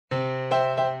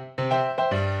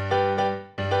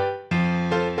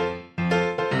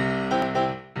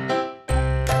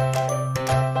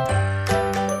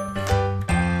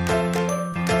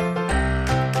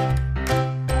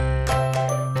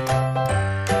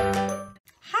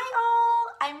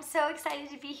Excited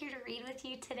to be here to read with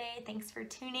you today. Thanks for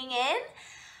tuning in.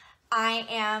 I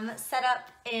am set up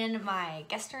in my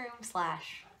guest room /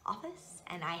 office,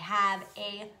 and I have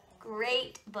a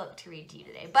great book to read to you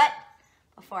today. But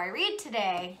before I read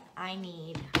today, I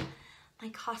need my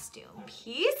costume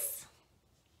piece.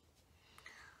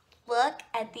 Look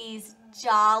at these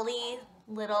jolly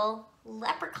little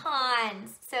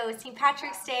leprechauns. So St.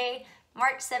 Patrick's Day,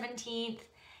 March 17th.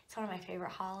 It's one of my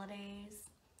favorite holidays.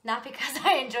 Not because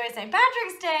I enjoy St.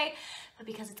 Patrick's Day, but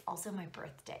because it's also my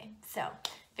birthday. So,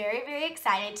 very, very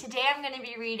excited. Today I'm going to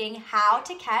be reading How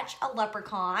to Catch a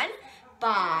Leprechaun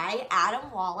by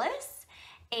Adam Wallace.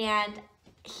 And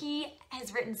he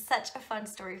has written such a fun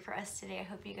story for us today. I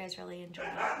hope you guys really enjoy it.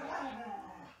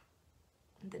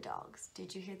 The dogs.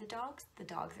 Did you hear the dogs? The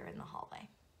dogs are in the hallway.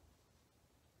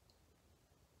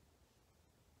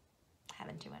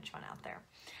 Having too much fun out there.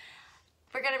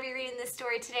 We're going to be reading this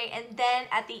story today, and then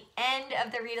at the end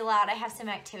of the read aloud, I have some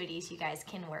activities you guys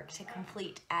can work to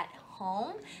complete at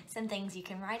home, some things you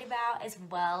can write about, as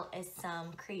well as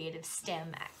some creative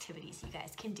STEM activities you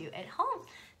guys can do at home.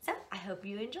 So I hope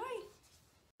you enjoy.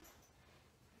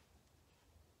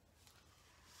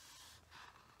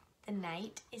 The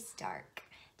night is dark.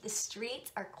 The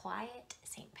streets are quiet.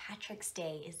 St. Patrick's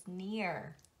Day is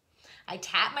near. I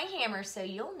tap my hammer so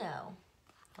you'll know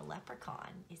the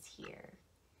leprechaun is here.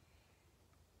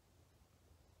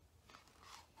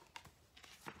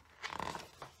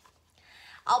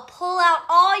 I'll pull out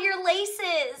all your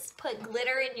laces, put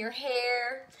glitter in your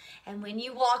hair, and when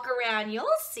you walk around, you'll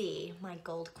see my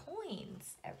gold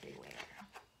coins everywhere.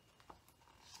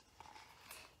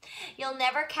 You'll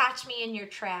never catch me in your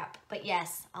trap, but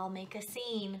yes, I'll make a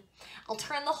scene. I'll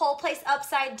turn the whole place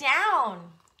upside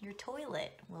down. Your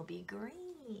toilet will be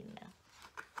green.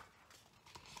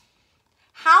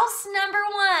 House number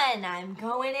 1, I'm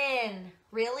going in.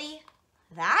 Really?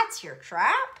 That's your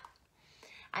trap?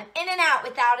 I'm in and out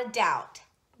without a doubt.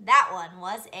 That one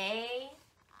was a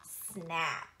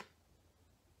snap.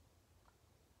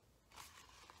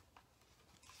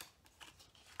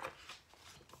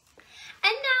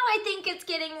 And now I think it's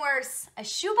getting worse. A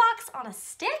shoebox on a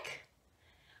stick?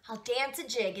 I'll dance a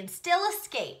jig and still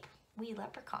escape. We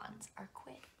leprechauns are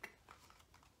quick.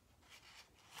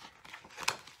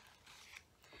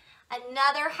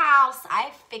 Another house,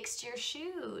 I fixed your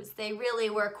shoes. They really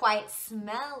were quite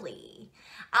smelly.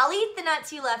 I'll eat the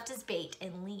nuts you left as bait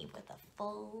and leave with a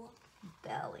full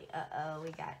belly. Uh-oh,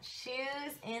 we got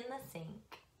shoes in the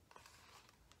sink.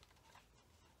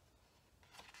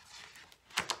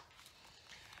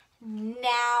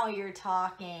 Now you're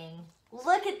talking.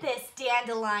 Look at this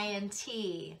dandelion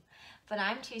tea. But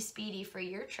I'm too speedy for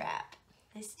your trap.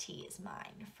 This tea is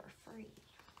mine for free.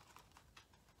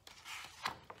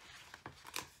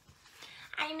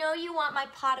 I know you want my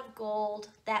pot of gold.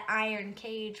 That iron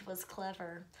cage was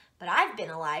clever. But I've been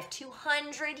alive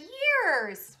 200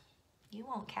 years. You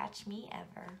won't catch me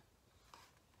ever.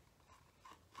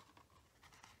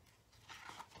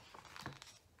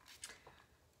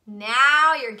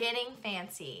 Now you're getting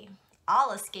fancy.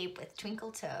 I'll escape with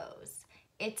twinkle toes.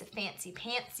 It's a fancy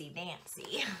pantsy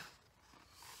dancy.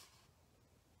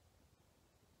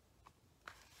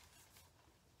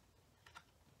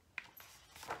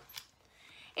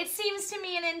 It seems to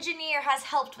me an engineer has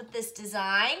helped with this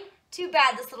design. Too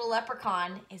bad this little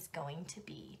leprechaun is going to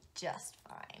be just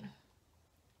fine.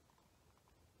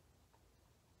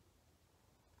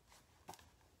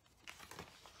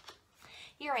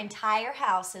 Your entire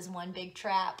house is one big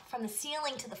trap, from the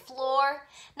ceiling to the floor.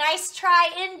 Nice try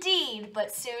indeed,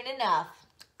 but soon enough,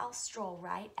 I'll stroll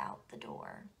right out the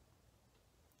door.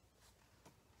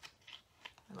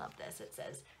 I love this. It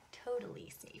says,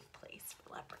 totally safe place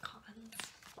for leprechauns.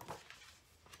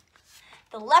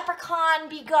 The leprechaun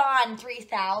be gone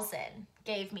 3000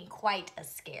 gave me quite a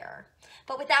scare.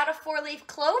 But without a 4-leaf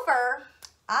clover,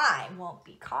 I won't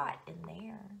be caught in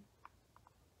there.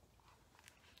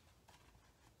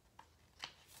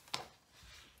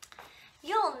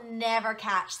 You'll never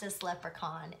catch this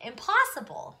leprechaun.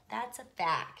 Impossible. That's a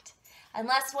fact.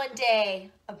 Unless one day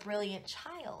a brilliant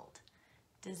child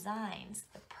designs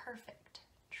the perfect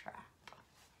trap.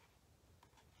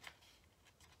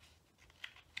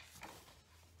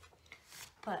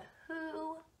 But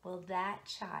who will that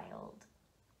child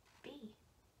be?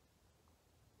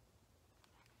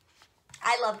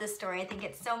 I love this story. I think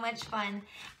it's so much fun,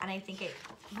 and I think it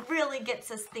really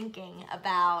gets us thinking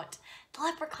about the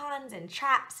leprechauns and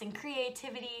traps and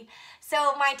creativity.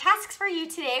 So my tasks for you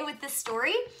today with this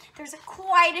story, there's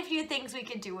quite a few things we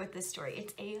could do with this story.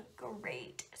 It's a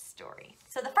great story.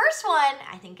 So the first one,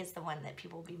 I think is the one that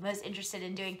people will be most interested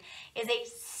in doing, is a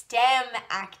STEM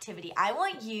activity. I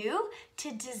want you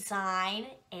to design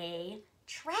a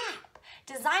trap.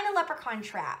 Design a leprechaun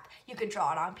trap. You could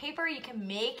draw it on paper. You can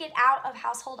make it out of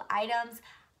household items.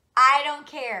 I don't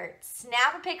care.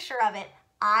 Snap a picture of it.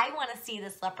 I want to see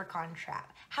this leprechaun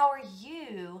trap. How are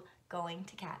you going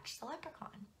to catch the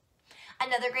leprechaun?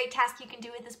 Another great task you can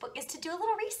do with this book is to do a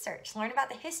little research. Learn about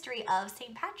the history of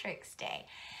St. Patrick's Day.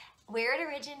 Where it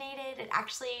originated, it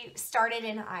actually started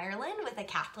in Ireland with a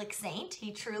Catholic saint.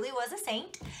 He truly was a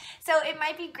saint. So it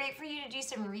might be great for you to do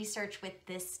some research with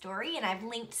this story, and I've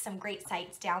linked some great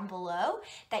sites down below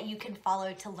that you can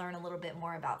follow to learn a little bit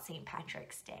more about St.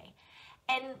 Patrick's Day.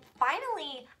 And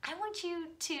finally, I want you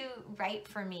to write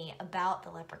for me about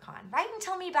the leprechaun. Write and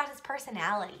tell me about his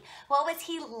personality. What was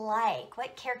he like?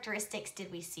 What characteristics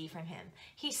did we see from him?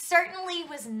 He certainly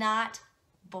was not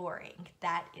boring,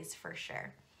 that is for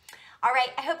sure. All right,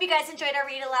 I hope you guys enjoyed our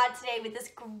read aloud today with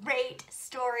this great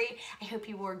story. I hope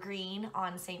you wore green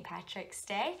on St. Patrick's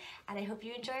Day, and I hope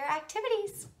you enjoy our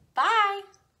activities. Bye.